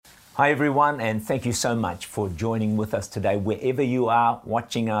Hi everyone, and thank you so much for joining with us today, wherever you are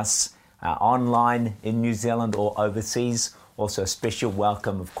watching us online in New Zealand or overseas. Also a special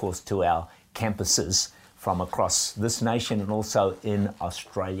welcome, of course, to our campuses from across this nation and also in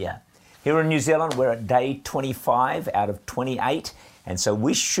Australia. Here in New Zealand, we're at day 25 out of 28, and so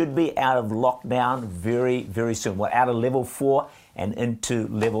we should be out of lockdown very, very soon. We're out of level 4 and into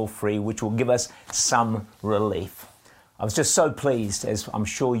level 3, which will give us some relief. I was just so pleased, as I'm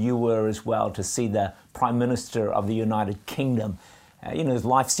sure you were as well, to see the Prime Minister of the United Kingdom. His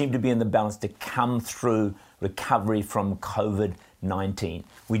life seemed to be in the balance to come through recovery from COVID-19.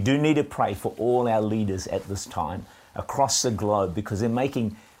 We do need to pray for all our leaders at this time across the globe because they're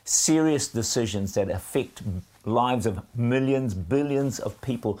making serious decisions that affect lives of millions, billions of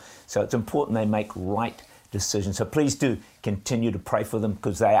people. So it's important they make right decisions. So please do continue to pray for them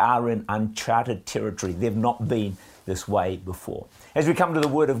because they are in uncharted territory. They've not been this way before. As we come to the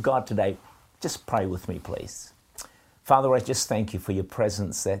Word of God today, just pray with me, please. Father, I just thank you for your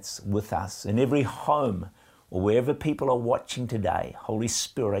presence that's with us in every home or wherever people are watching today. Holy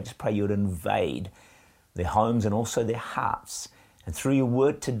Spirit, I just pray you would invade their homes and also their hearts. And through your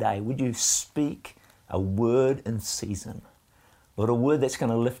word today, would you speak a word in season? Lord, a word that's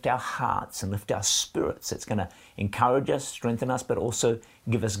going to lift our hearts and lift our spirits. That's going to encourage us, strengthen us, but also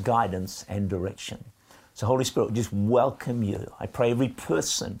give us guidance and direction. So Holy Spirit, just welcome you. I pray every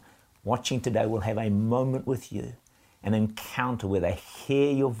person watching today will have a moment with you, an encounter where they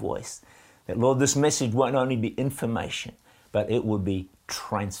hear your voice. That, Lord, this message won't only be information, but it will be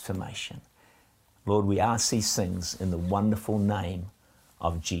transformation. Lord, we ask these things in the wonderful name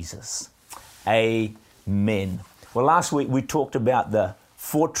of Jesus. Amen. Well, last week we talked about the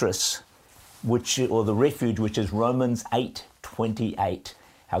fortress, or the refuge, which is Romans 8:28.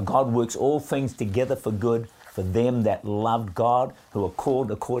 How God works all things together for good for them that love God, who are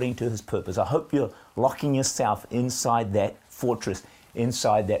called according to his purpose. I hope you're locking yourself inside that fortress,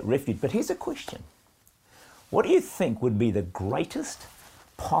 inside that refuge. But here's a question. What do you think would be the greatest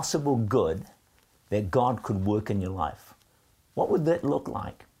possible good that God could work in your life? What would that look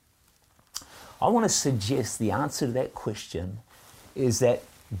like? I want to suggest the answer to that question is that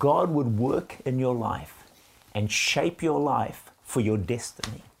God would work in your life and shape your life for your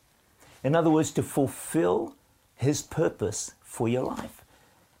destiny. In other words, to fulfill his purpose for your life.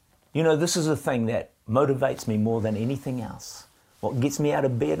 You know, this is a thing that motivates me more than anything else. What gets me out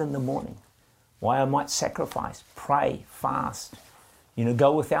of bed in the morning, why I might sacrifice, pray, fast,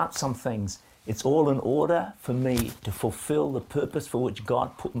 go without some things. It's all in order for me to fulfill the purpose for which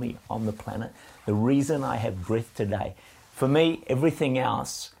God put me on the planet. The reason I have breath today. For me, everything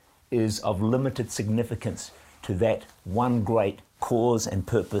else is of limited significance to that one great cause and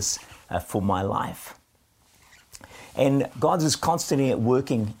purpose for my life. And God is constantly at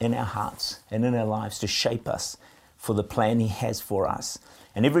working in our hearts and in our lives to shape us for the plan he has for us.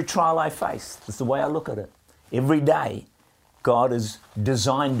 And every trial I face, that's the way I look at it. Every day, God has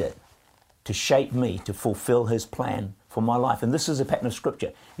designed it to shape me to fulfill his plan for my life. And this is a pattern of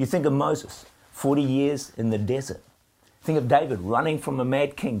scripture. You think of Moses, 40 years in the desert. Think of David running from a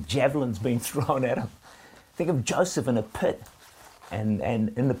mad king, javelins being thrown at him. Think of Joseph in a pit and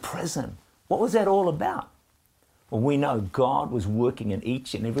in the prison. What was that all about? Well, we know God was working in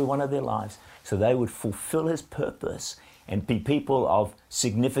each and every one of their lives so they would fulfill his purpose and be people of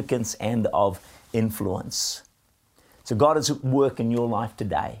significance and of influence. So God is at work in your life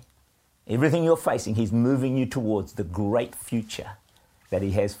today. Everything you're facing, he's moving you towards the great future that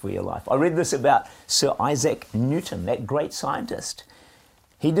he has for your life. I read this about Sir Isaac Newton, that great scientist.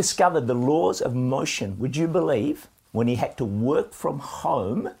 He discovered the laws of motion, would you believe, when he had to work from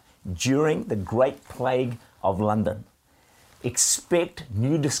home during the Great Plague of London. Expect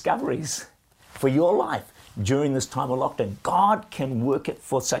new discoveries for your life during this time of lockdown. God can work it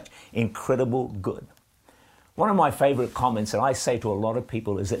for such incredible good. One of my favorite comments that I say to a lot of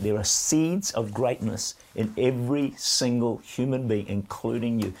people is that there are seeds of greatness in every single human being,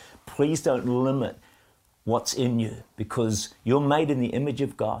 including you. Please don't limit what's in you because you're made in the image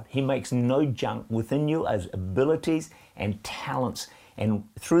of God. He makes no junk within you as abilities and talents. And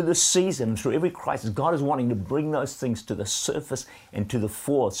through this season, through every crisis, God is wanting to bring those things to the surface and to the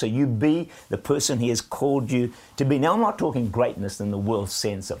fore. So you be the person he has called you to be. Now, I'm not talking greatness in the world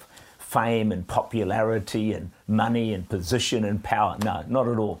sense of fame and popularity and money and position and power. No, not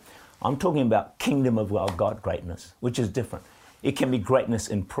at all. I'm talking about kingdom of God greatness, which is different. It can be greatness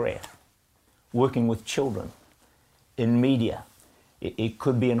in prayer, working with children, in media. It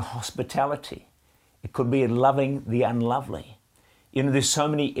could be in hospitality. It could be in loving the unlovely. There's so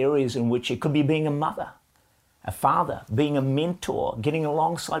many areas in which it could be being a mother, a father, being a mentor, getting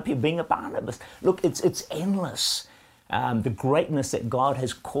alongside people, being a Barnabas. Look, it's endless, the greatness that God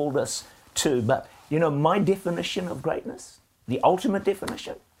has called us to. But, my definition of greatness, the ultimate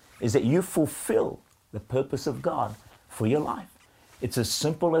definition, is that you fulfill the purpose of God for your life. It's as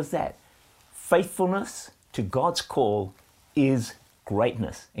simple as that. Faithfulness to God's call is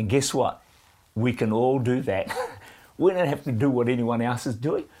greatness. And guess what? We can all do that. We don't have to do what anyone else is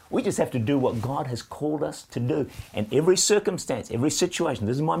doing. We just have to do what God has called us to do. And every circumstance, every situation,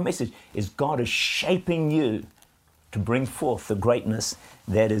 this is my message, is God is shaping you to bring forth the greatness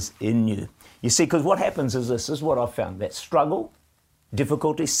that is in you. You see, because what happens is this is what I've found, that struggle,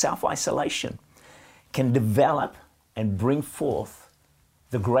 difficulty, self-isolation can develop and bring forth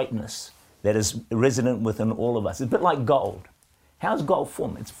the greatness that is resident within all of us. It's a bit like gold. How's gold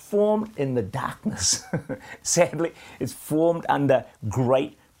formed? It's formed in the darkness. Sadly, it's formed under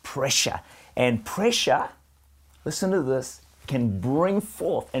great pressure. And pressure, listen to this, can bring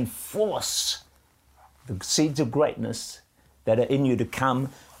forth and force the seeds of greatness that are in you to come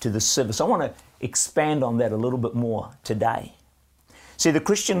to the surface. I want to expand on that a little bit more today. See, the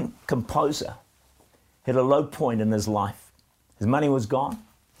Christian composer hit a low point in his life. His money was gone,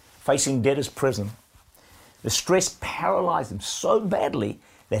 facing debtor's prison. The stress paralyzed him so badly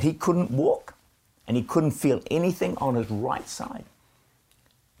that he couldn't walk and he couldn't feel anything on his right side.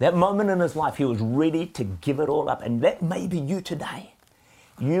 That moment in his life, he was ready to give it all up. And that may be you today.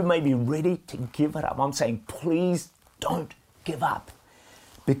 You may be ready to give it up. I'm saying, please don't give up.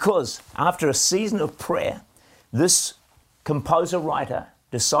 Because after a season of prayer, this composer-writer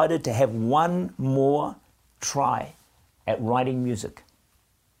decided to have one more try at writing music.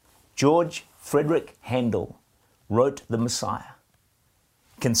 George Frederick Handel wrote The Messiah,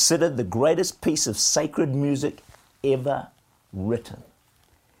 considered the greatest piece of sacred music ever written.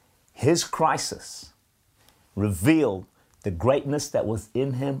 His crisis revealed the greatness that was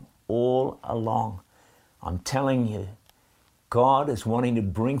in him all along. I'm telling you, God is wanting to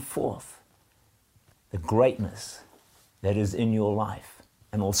bring forth the greatness that is in your life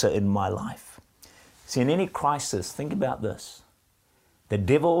and also in my life. See, in any crisis, think about this. The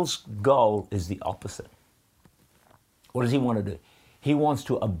devil's goal is the opposite. What does he want to do? He wants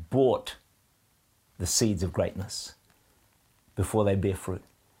to abort the seeds of greatness before they bear fruit.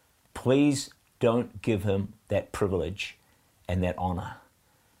 Please don't give him that privilege and that honor.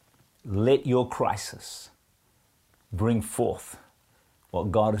 Let your crisis bring forth what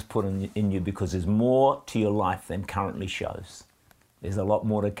God has put in you, because there's more to your life than currently shows. There's a lot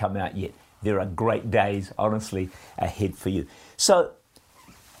more to come out yet. There are great days, honestly, ahead for you. So,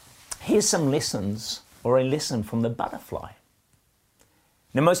 here's some lessons, or a lesson from the butterfly.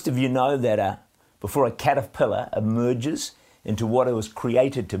 Now, most of you know that before a caterpillar emerges into what it was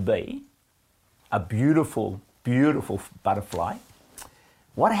created to be, a beautiful, beautiful butterfly,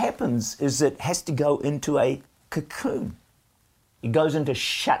 what happens is it has to go into a cocoon. It goes into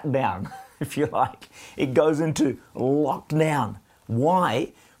shutdown, if you like. It goes into lockdown.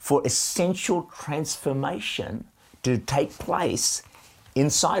 Why? For essential transformation to take place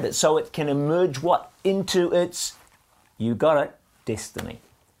inside it, so it can emerge what? Into its, you got it, destiny.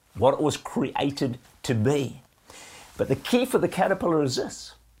 What it was created to be. But the key for the caterpillar is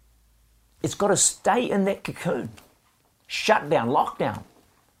this. It's got to stay in that cocoon. Shut down, lockdown,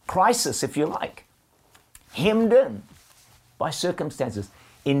 crisis, if you like. Hemmed in by circumstances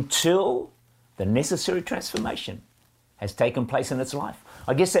until the necessary transformation has taken place in its life.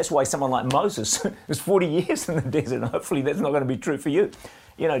 I guess that's why someone like Moses is 40 years in the desert. Hopefully that's not going to be true for you.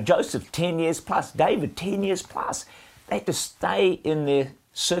 Joseph, 10 years plus. David, 10 years plus. They had to stay in their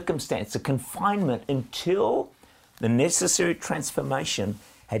circumstance, the confinement, until the necessary transformation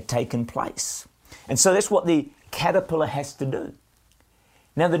had taken place. And so that's what the caterpillar has to do.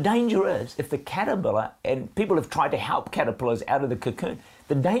 Now the danger is, if the caterpillar, and people have tried to help caterpillars out of the cocoon,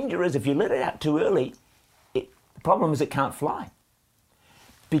 the danger is if you let it out too early, the problem is it can't fly.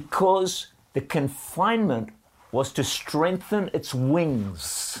 Because the confinement was to strengthen its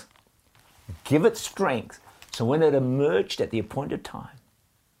wings, give it strength, so when it emerged at the appointed time,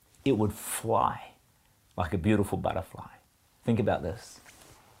 it would fly like a beautiful butterfly. Think about this.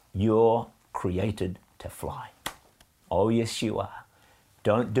 You're created to fly. Oh, yes, you are.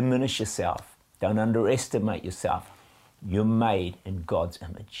 Don't diminish yourself. Don't underestimate yourself. You're made in God's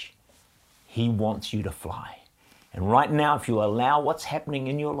image. He wants you to fly. And right now, if you allow what's happening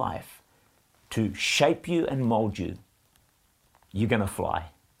in your life to shape you and mold you, you're going to fly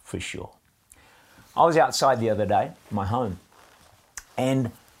for sure. I was outside the other day, my home,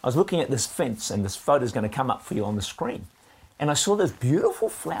 and I was looking at this fence, and this photo is going to come up for you on the screen. And I saw this beautiful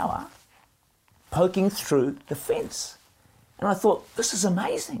flower poking through the fence. And I thought, this is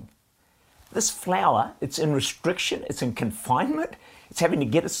amazing. This flower, it's in restriction, it's in confinement, it's having to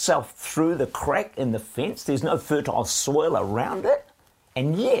get itself through the crack in the fence. There's no fertile soil around it.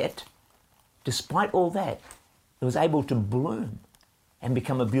 And yet, despite all that, it was able to bloom and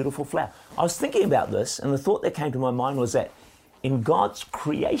become a beautiful flower. I was thinking about this, and the thought that came to my mind was that in God's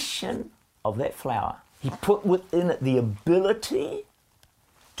creation of that flower, He put within it the ability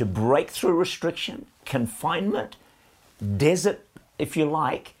to break through restriction, confinement, desert, if you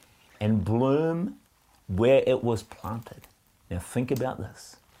like, and bloom where it was planted. Now think about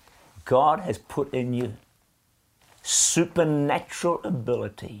this. God has put in you supernatural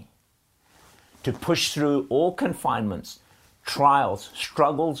ability to push through all confinements, trials,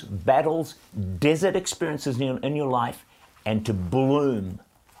 struggles, battles, desert experiences in your life, and to bloom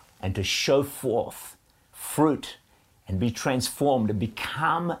and to show forth fruit and be transformed and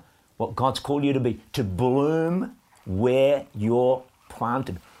become what God's called you to be, to bloom where you're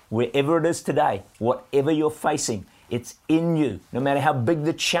planted. Wherever it is today, whatever you're facing, it's in you. No matter how big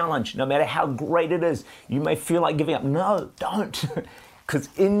the challenge, no matter how great it is, you may feel like giving up. No, don't. Because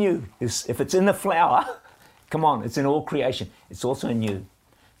in you, if it's in the flower, come on, it's in all creation. It's also in you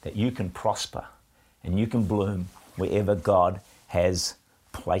that you can prosper and you can bloom wherever God has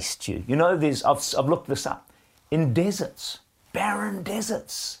placed you. You know, I've looked this up. In deserts, barren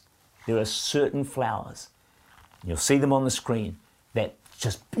deserts, there are certain flowers. You'll see them on the screen, that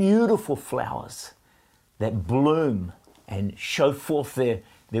just beautiful flowers that bloom and show forth their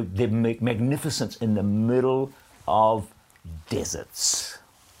magnificence in the middle of deserts.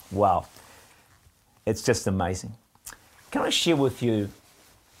 Wow, it's just amazing. Can I share with you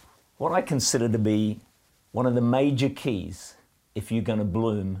what I consider to be one of the major keys if you're going to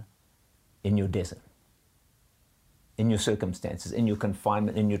bloom in your desert, in your circumstances, in your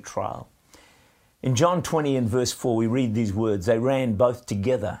confinement, in your trial? In John 20 and verse 4, we read these words, "They ran both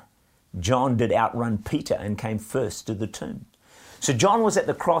together. John did outrun Peter and came first to the tomb." So John was at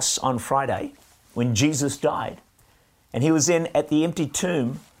the cross on Friday when Jesus died, and he was in at the empty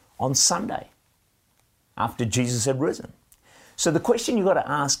tomb on Sunday after Jesus had risen. So the question you've got to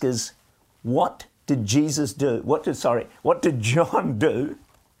ask is, what did Jesus do? What did John do?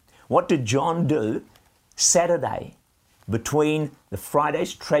 What did John do Saturday between the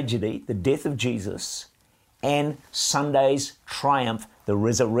Friday's tragedy, the death of Jesus, and Sunday's triumph, the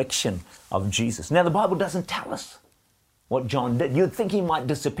resurrection of Jesus? Now, the Bible doesn't tell us what John did. You'd think he might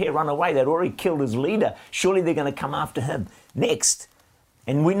disappear, run away. They'd already killed his leader. Surely they're going to come after him next.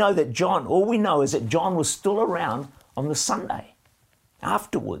 And we know that all we know is that John was still around on the Sunday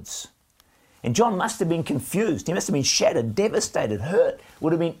afterwards. And John must have been confused. He must have been shattered, devastated, hurt.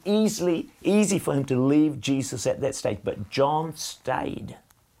 Would have been easy for him to leave Jesus at that stage. But John stayed.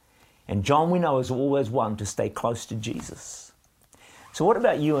 And John, we know, is always one to stay close to Jesus. So what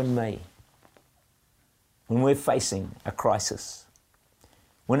about you and me? When we're facing a crisis,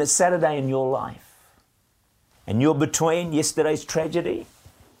 when it's Saturday in your life, and you're between yesterday's tragedy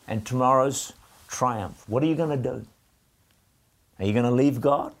and tomorrow's triumph, what are you going to do? Are you going to leave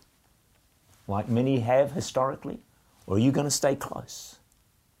God, like many have historically, or are you going to stay close?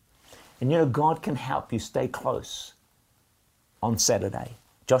 And you know, God can help you stay close on Saturday.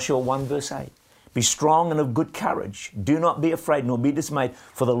 Joshua 1 verse 8. "Be strong and of good courage. Do not be afraid nor be dismayed,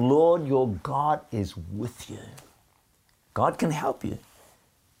 for the Lord your God is with you." God can help you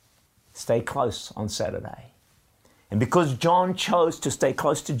stay close on Saturday. And because John chose to stay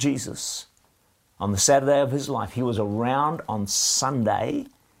close to Jesus on the Saturday of his life, he was around on Sunday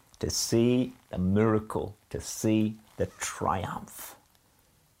to see the miracle, to see the triumph.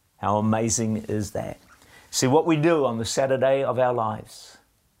 How amazing is that? See, what we do on the Saturday of our lives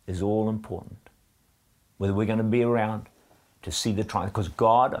is all important. Whether we're going to be around to see the triumph, because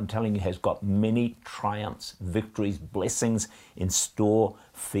God, I'm telling you, has got many triumphs, victories, blessings in store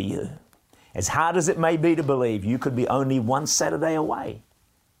for you. As hard as it may be to believe, you could be only one Saturday away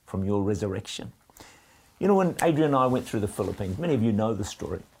from your resurrection. You know, when Adrian and I went through the Philippines, many of you know the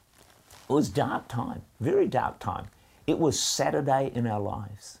story. It was dark time, very dark time. It was Saturday in our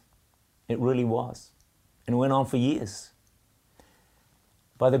lives. It really was. And it went on for years.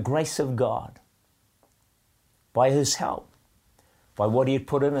 By the grace of God, by His help, by what He had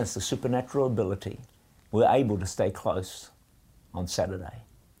put in us, the supernatural ability, we're able to stay close on Saturday.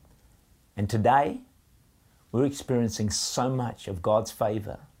 And today, we're experiencing so much of God's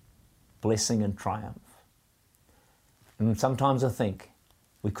favor, blessing and triumph. And sometimes I think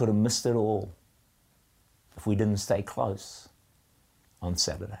we could have missed it all if we didn't stay close on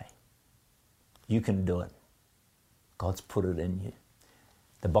Saturday. You can do it. God's put it in you.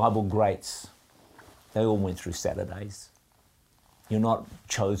 The Bible greats They all went through Saturdays. You're not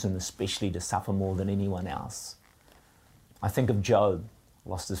chosen especially to suffer more than anyone else. I think of Job,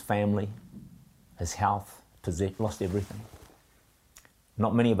 lost his family, his health, lost everything.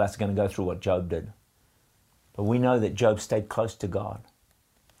 Not many of us are going to go through what Job did. But we know that Job stayed close to God.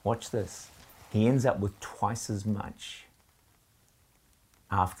 Watch this. He ends up with twice as much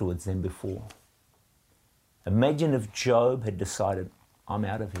afterwards than before. Imagine if Job had decided, I'm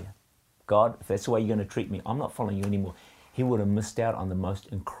out of here. God, if that's the way you're going to treat me, I'm not following you anymore. He would have missed out on the most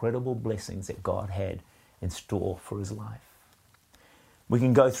incredible blessings that God had in store for his life. We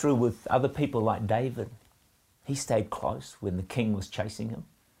can go through with other people like David. He stayed close when the king was chasing him,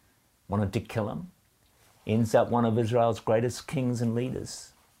 wanted to kill him. Ends up one of Israel's greatest kings and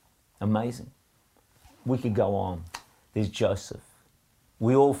leaders. Amazing. We could go on. There's Joseph.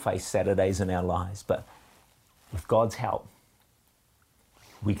 We all face Saturdays in our lives, but with God's help,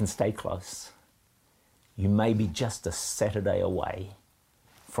 we can stay close. You may be just a Saturday away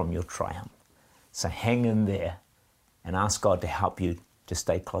from your triumph. So hang in there and ask God to help you to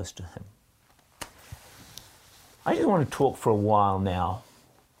stay close to him. I just want to talk for a while now,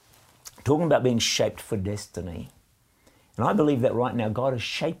 talking about being shaped for destiny. And I believe that right now God is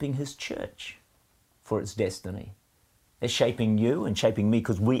shaping his church for its destiny. It's shaping you and shaping me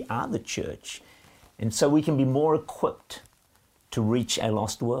because we are the church. And so we can be more equipped to reach a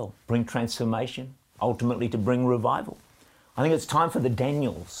lost world, bring transformation, ultimately to bring revival. I think it's time for the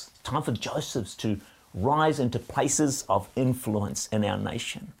Daniels, time for Josephs to rise into places of influence in our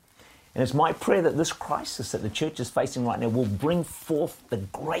nation. And it's my prayer that this crisis that the church is facing right now will bring forth the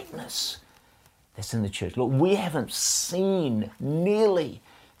greatness that's in the church. Look, we haven't seen nearly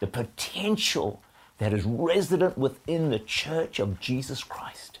the potential that is resident within the church of Jesus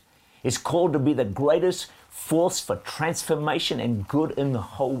Christ. It's called to be the greatest force for transformation and good in the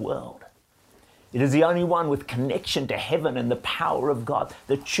whole world. It is the only one with connection to heaven and the power of God.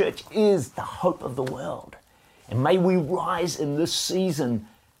 The church is the hope of the world. And may we rise in this season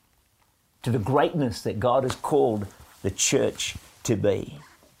to the greatness that God has called the church to be.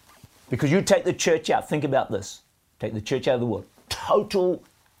 Because you take the church out, think about this. Take the church out of the world. Total,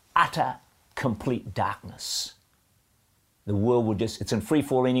 utter, complete darkness. The world would just, it's in free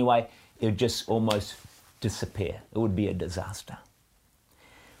fall anyway, it would just almost disappear. It would be a disaster.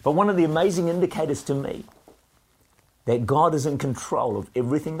 But one of the amazing indicators to me that God is in control of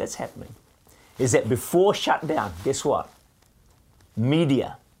everything that's happening is that before shutdown, guess what?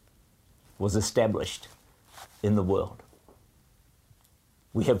 Media was established in the world.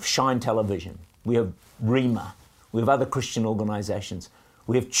 We have Shine Television, we have Rema, we have other Christian organizations,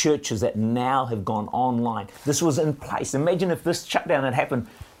 we have churches that now have gone online. This was in place. Imagine if this shutdown had happened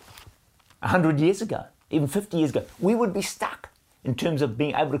 100 years ago, even 50 years ago. We would be stuck in terms of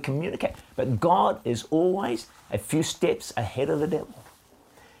being able to communicate. But God is always a few steps ahead of the devil.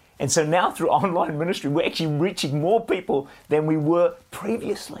 And so now through online ministry, we're actually reaching more people than we were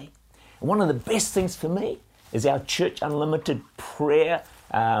previously. And one of the best things for me is our Church Unlimited prayer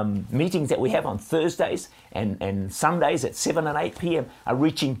meetings that we have on Thursdays and Sundays at 7 and 8 p.m. are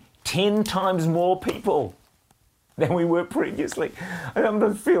reaching 10 times more people than we were previously. I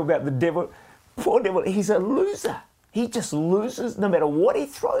don't feel about the devil. Poor devil, he's a loser. He just loses. No matter what he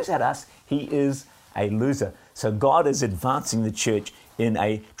throws at us, he is a loser. So God is advancing the church in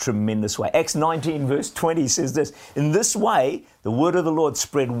a tremendous way. Acts 19 verse 20 says this, "In this way, the word of the Lord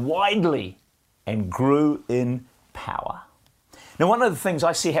spread widely and grew in power." Now, one of the things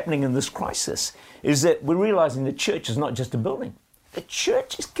I see happening in this crisis is that we're realizing the church is not just a building. The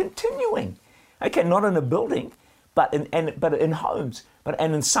church is continuing. Okay, not in a building, but in homes.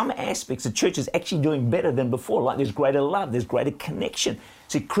 And in some aspects, the church is actually doing better than before. Like there's greater love, there's greater connection.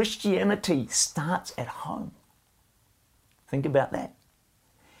 See, Christianity starts at home. Think about that.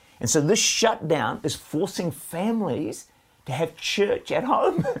 And so this shutdown is forcing families to have church at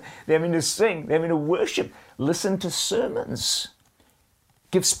home. They're having to sing, they're having to worship, listen to sermons,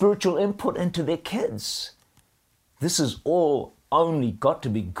 give spiritual input into their kids. This is all only got to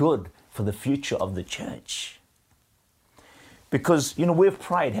be good for the future of the church. Because, we've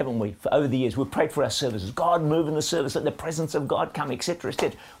prayed, haven't we, for over the years. We've prayed for our services. God, move in the service, let the presence of God come, etc.,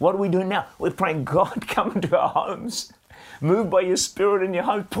 etc. What are we doing now? We're praying, God, come into our homes. Move by your Spirit in your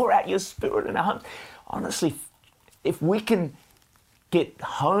home. Pour out your Spirit in our homes. Honestly, if we can get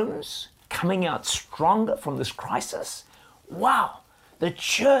homes coming out stronger from this crisis, wow, the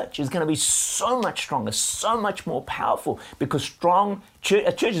church is going to be so much stronger, so much more powerful, because a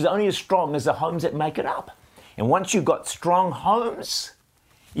church is only as strong as the homes that make it up. And once you've got strong homes,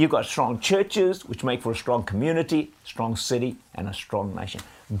 you've got strong churches, which make for a strong community, strong city, and a strong nation.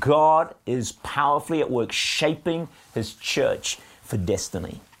 God is powerfully at work shaping his church for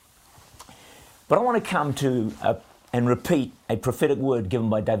destiny. But I want to come to and repeat a prophetic word given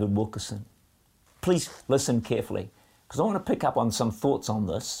by David Wilkerson. Please listen carefully, because I want to pick up on some thoughts on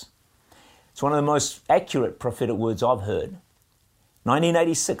this. It's one of the most accurate prophetic words I've heard.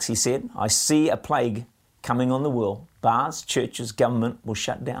 1986, he said, I see a plague coming on the world. Bars, churches, government will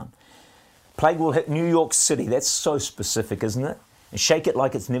shut down. Plague will hit New York City. That's so specific, isn't it? And shake it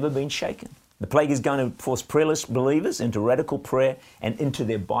like it's never been shaken. The plague is going to force prayerless believers into radical prayer and into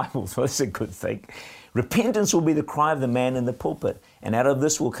their Bibles. Well, that's a good thing. Repentance will be the cry of the man in the pulpit. And out of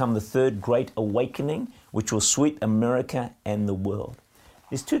this will come the third great awakening, which will sweep America and the world.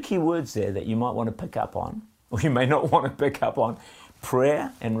 There's two key words there that you might want to pick up on, or you may not want to pick up on: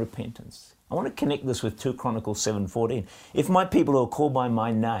 prayer and repentance. I want to connect this with 2 Chronicles 7:14. If my people who are called by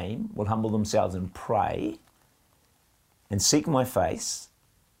my name will humble themselves and pray and seek my face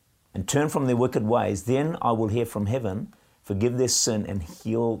and turn from their wicked ways, then I will hear from heaven, forgive their sin and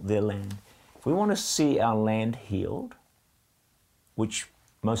heal their land. If we want to see our land healed, which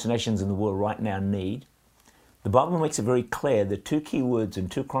most nations in the world right now need, the Bible makes it very clear the two key words in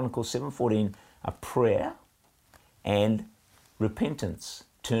 2 Chronicles 7:14 are prayer and repentance,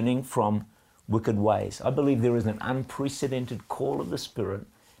 turning from wicked ways. I believe there is an unprecedented call of the Spirit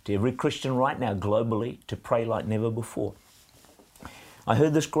to every Christian right now globally to pray like never before. I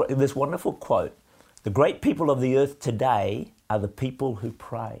heard this wonderful quote: the great people of the earth today are the people who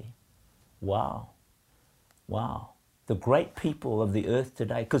pray. Wow. Wow. The great people of the earth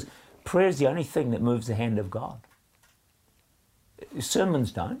today, because prayer is the only thing that moves the hand of God.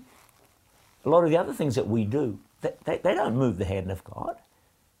 Sermons don't. A lot of the other things that we do, they don't move the hand of God.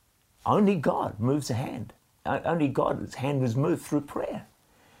 Only God moves the hand. Only God's hand is moved through prayer.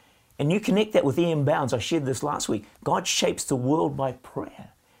 And you connect that with Ian Bounds. I shared this last week. God shapes the world by prayer.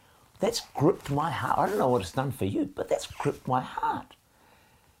 That's gripped my heart. I don't know what it's done for you, but that's gripped my heart.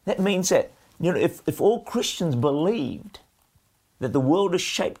 That means that, if all Christians believed that the world is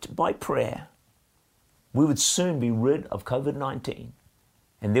shaped by prayer, we would soon be rid of COVID-19,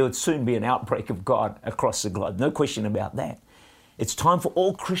 and there would soon be an outbreak of God across the globe. No question about that. It's time for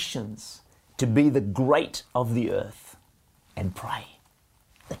all Christians to be the great of the earth and pray.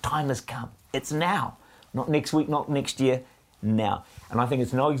 The time has come. It's now. Not next week, not next year, now. And I think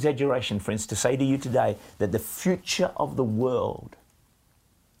it's no exaggeration, friends, to say to you today that the future of the world,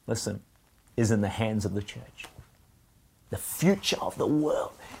 listen, is in the hands of the church. The future of the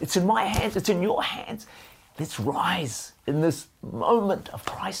world. It's in my hands. It's in your hands. Let's rise in this moment of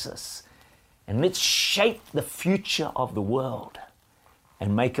crisis and let's shape the future of the world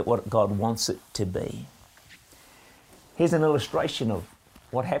and make it what God wants it to be. Here's an illustration of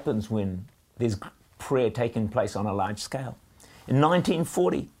what happens when there's prayer taking place on a large scale. In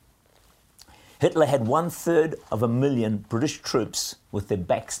 1940, Hitler had 1/3 British troops with their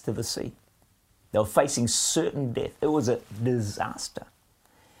backs to the sea. They were facing certain death. It was a disaster.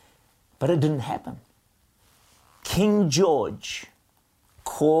 But it didn't happen. King George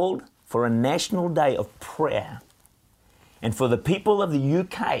called for a national day of prayer and for the people of the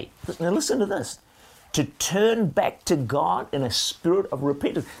UK, now listen to this, to turn back to God in a spirit of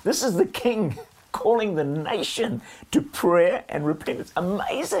repentance. This is the king calling the nation to prayer and repentance.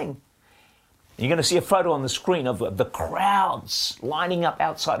 Amazing. You're going to see a photo on the screen of the crowds lining up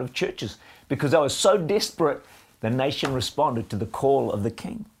outside of churches because they were so desperate, the nation responded to the call of the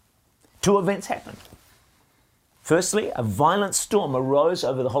king. Two events happened. Firstly, a violent storm arose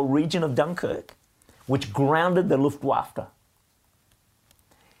over the whole region of Dunkirk, which grounded the Luftwaffe.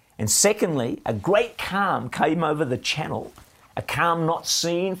 And secondly, a great calm came over the channel, a calm not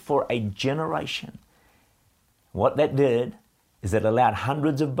seen for a generation. What that did is it allowed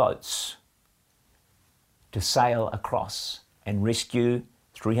hundreds of boats to sail across and rescue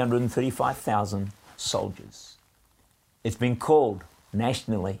 335,000 soldiers. It's been called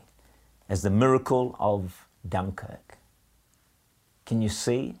nationally as the miracle of Dunkirk. Can you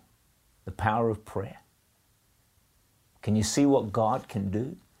see the power of prayer? Can you see what God can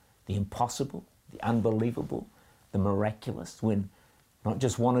do? The impossible, the unbelievable, the miraculous, when not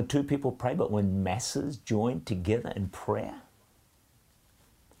just one or two people pray, but when masses join together in prayer.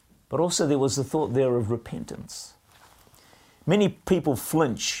 But also there was the thought there of repentance. Many people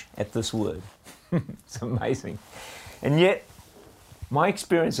flinch at this word. It's amazing. And yet, my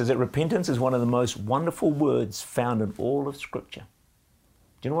experience is that repentance is one of the most wonderful words found in all of Scripture.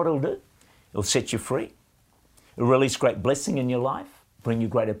 Do you know what it'll do? It'll set you free. It'll release great blessing in your life, bring you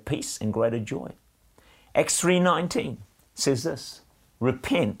greater peace and greater joy. Acts 3:19 says this: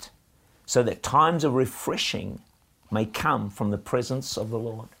 repent so that times of refreshing may come from the presence of the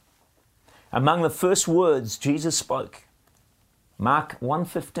Lord. Among the first words Jesus spoke, Mark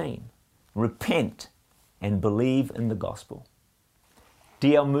 1:15, repent and believe in the gospel.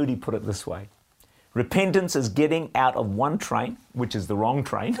 D.L. Moody put it this way: repentance is getting out of one train, which is the wrong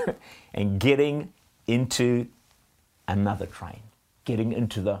train, and getting into another train, getting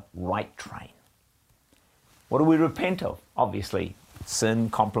into the right train. What do we repent of? Obviously, sin,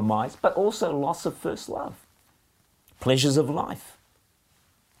 compromise, but also loss of first love, pleasures of life.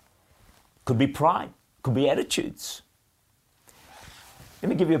 Could be pride, could be attitudes. Let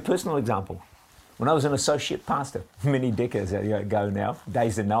me give you a personal example. When I was an associate pastor, many decades ago now,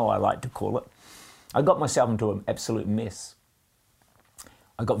 days to know I like to call it, I got myself into an absolute mess.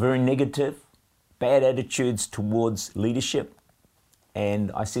 I got very negative, bad attitudes towards leadership,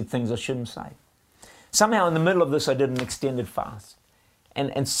 and I said things I shouldn't say. Somehow in the middle of this, I did an extended fast.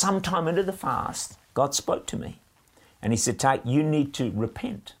 And sometime into the fast, God spoke to me. And he said, Tate, you need to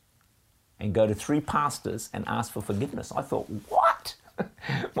repent and go to 3 pastors and ask for forgiveness. I thought, what?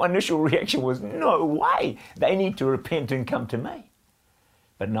 My initial reaction was, no way. They need to repent and come to me.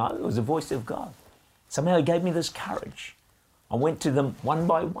 But no, it was the voice of God. Somehow he gave me this courage. I went to them one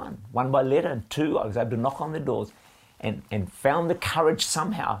by letter, and 2, I was able to knock on their doors and found the courage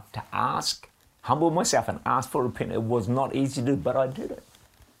somehow to ask, humble myself and ask for repentance. It was not easy to do, but I did it.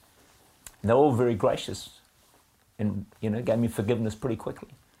 And they were all very gracious and, gave me forgiveness pretty quickly.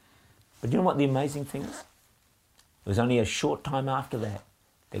 But you know what the amazing thing is? It was only a short time after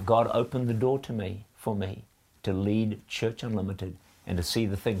that God opened the door for me to lead Church Unlimited and to see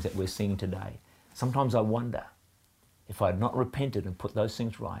the things that we're seeing today. Sometimes I wonder, if I had not repented and put those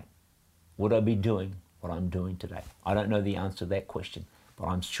things right, would I be doing what I'm doing today? I don't know the answer to that question, but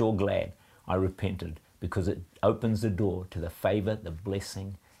I'm sure glad I repented, because it opens the door to the favor, the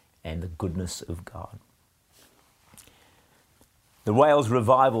blessing, and the goodness of God. The Wales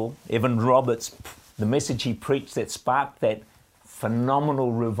revival, Evan Roberts, the message he preached that sparked that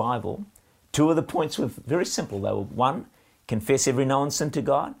phenomenal revival, 2 of the points were very simple. They were: 1, confess every known sin to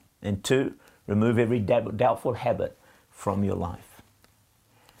God, and 2, remove every doubtful habit from your life.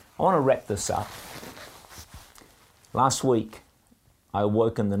 I want to wrap this up. Last week, I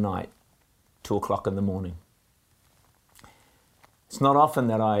awoke in the night, 2 o'clock in the morning. It's not often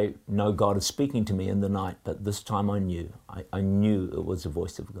that I know God is speaking to me in the night, but this time I knew. I knew it was the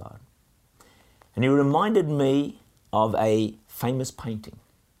voice of God. And he reminded me of a famous painting.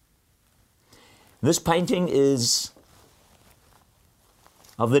 This painting is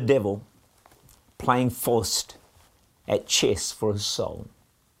of the devil playing Faust at chess for his soul.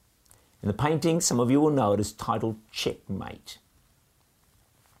 In the painting, some of you will know it, is titled Checkmate.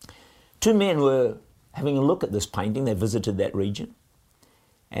 2 men were having a look at this painting. They visited that region,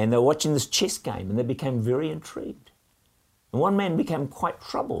 and they were watching this chess game, and they became very intrigued. And one man became quite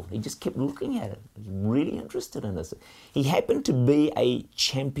troubled. He just kept looking at it. He was really interested in this. He happened to be a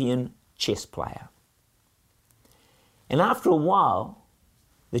champion chess player. And after a while,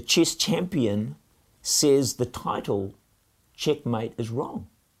 the chess champion says the title Checkmate is wrong.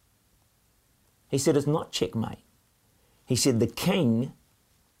 He said it's not checkmate. He said the king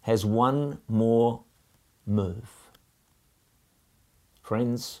has one more move.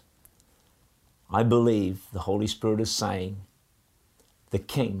 Friends, I believe the Holy Spirit is saying the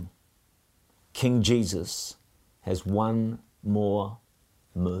King, King Jesus, has one more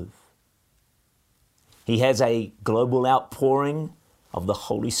move. He has a global outpouring of the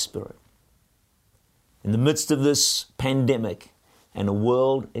Holy Spirit. In the midst of this pandemic and a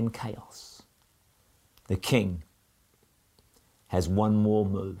world in chaos, the King has one more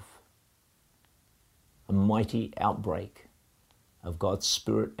move. A mighty outbreak of God's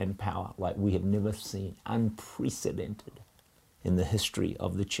Spirit and power like we have never seen, unprecedented in the history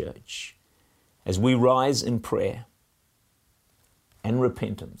of the church. As we rise in prayer and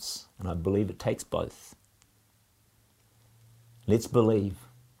repentance, and I believe it takes both, let's believe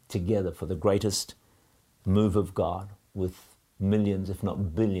together for the greatest move of God, with millions, if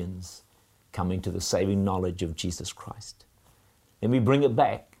not billions, coming to the saving knowledge of Jesus Christ. Let me bring it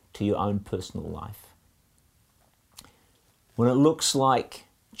back to your own personal life. When it looks like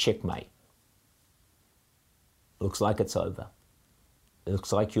checkmate, looks like it's over, it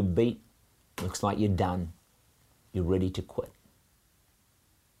looks like you're beat, looks like you're done, you're ready to quit.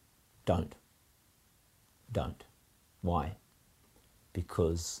 Don't. Why?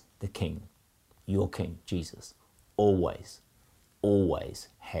 Because the King, your King, Jesus, always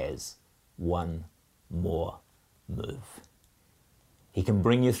has one more move. He can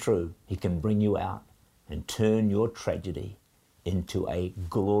bring you through, he can bring you out and turn your tragedy into a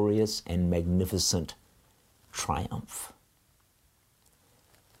glorious and magnificent triumph.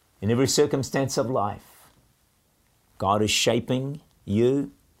 In every circumstance of life, God is shaping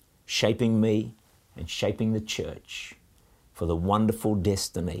you, shaping me, and shaping the church for the wonderful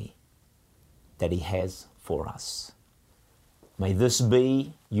destiny that He has for us. May this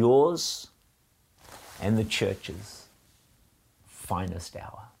be yours and the church's finest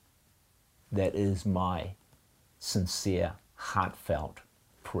hour. That is my sincere, heartfelt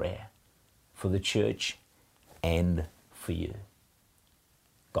prayer for the church and for you.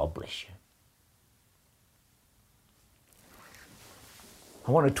 God bless you.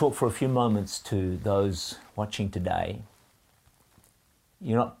 I want to talk for a few moments to those watching today.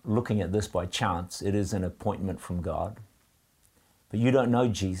 You're not looking at this by chance. It is an appointment from God. But you don't know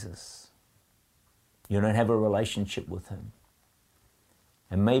Jesus. You don't have a relationship with Him.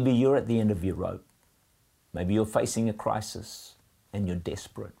 And maybe you're at the end of your rope. Maybe you're facing a crisis and you're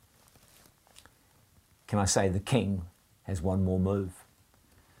desperate. Can I say the King has one more move?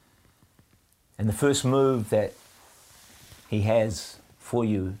 And the first move that He has for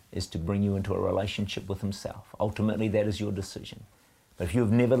you is to bring you into a relationship with Himself. Ultimately, that is your decision. But if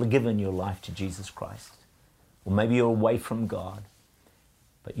you've never given your life to Jesus Christ, or maybe you're away from God,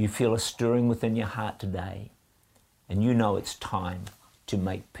 but you feel a stirring within your heart today, and you know it's time to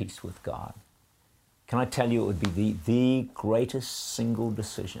make peace with God, can I tell you it would be the greatest single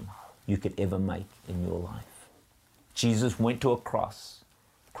decision you could ever make in your life. Jesus went to a cross,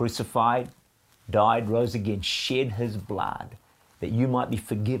 crucified, died, rose again, shed His blood that you might be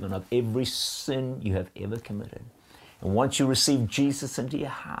forgiven of every sin you have ever committed. And once you receive Jesus into your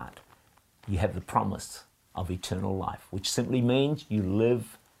heart, you have the promise of eternal life, which simply means you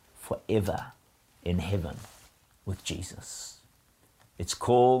live forever in heaven with Jesus. It's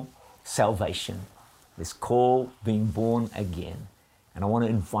called salvation. It's called being born again. And I want to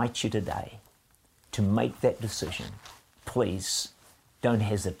invite you today to make that decision. Please don't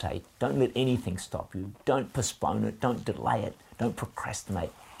hesitate. Don't let anything stop you. Don't postpone it. Don't delay it. Don't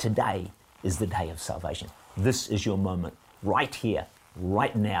procrastinate. Today is the day of salvation. This is your moment right here,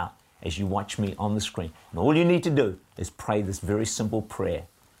 right now, as you watch me on the screen. And all you need to do is pray this very simple prayer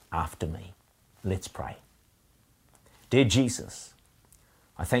after me. Let's pray. Dear Jesus,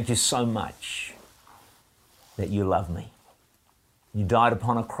 I thank you so much that you love me. You died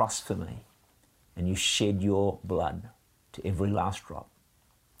upon a cross for me, and you shed your blood to every last drop.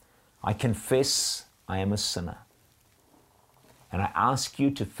 I confess I am a sinner, and I ask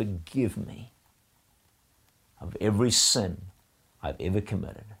you to forgive me of every sin I've ever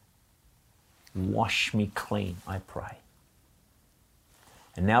committed. Wash me clean, I pray.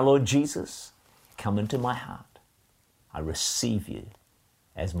 And now, Lord Jesus, come into my heart. I receive you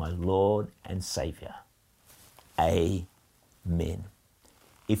as my Lord and Savior. Amen.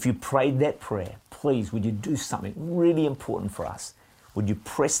 If you prayed that prayer, please, would you do something really important for us? Would you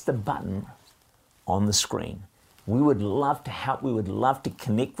press the button on the screen? We would love to help. We would love to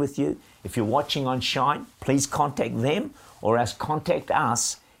connect with you. If you're watching on Shine, please contact them or else contact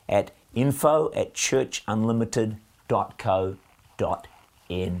us at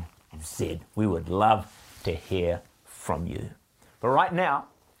info@churchunlimited.co.nz. We would love to hear from you. But right now,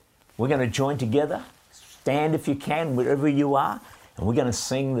 we're going to join together. Stand if you can, wherever you are, and we're going to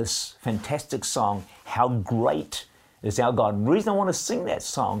sing this fantastic song, How Great Is Our God. And the reason I want to sing that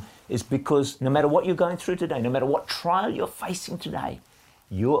song is because no matter what you're going through today, no matter what trial you're facing today,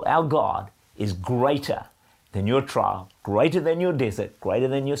 our God is greater than your trial, greater than your desert, greater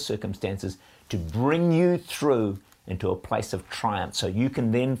than your circumstances, to bring you through into a place of triumph so you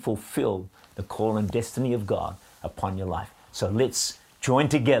can then fulfill the call and destiny of God upon your life. So let's join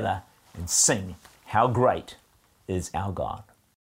together and sing, How Great Is Our God.